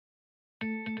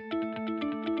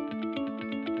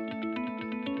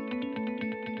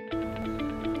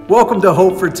Welcome to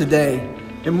Hope for Today.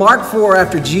 In Mark 4,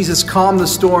 after Jesus calmed the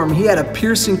storm, he had a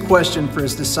piercing question for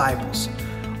his disciples.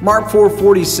 Mark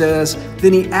 4:40 says,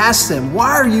 "Then he asked them, 'Why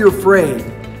are you afraid?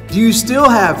 Do you still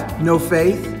have no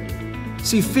faith?'"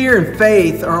 See, fear and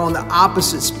faith are on the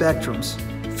opposite spectrums.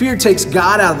 Fear takes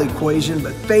God out of the equation,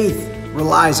 but faith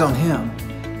relies on Him.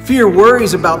 Fear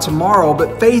worries about tomorrow,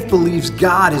 but faith believes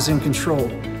God is in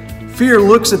control. Fear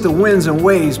looks at the winds and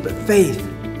waves, but faith,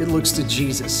 it looks to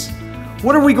Jesus.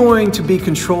 What are we going to be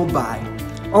controlled by?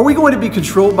 Are we going to be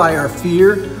controlled by our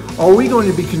fear, or are we going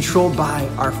to be controlled by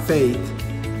our faith?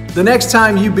 The next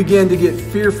time you begin to get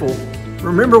fearful,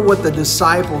 remember what the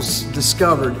disciples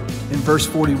discovered in verse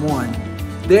 41.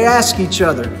 They ask each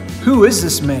other, "Who is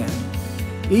this man?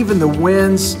 Even the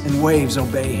winds and waves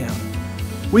obey him."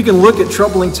 We can look at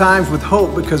troubling times with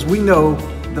hope because we know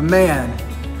the man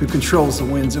who controls the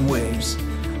winds and waves.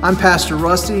 I'm Pastor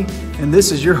Rusty, and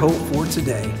this is your Hope for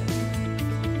Today.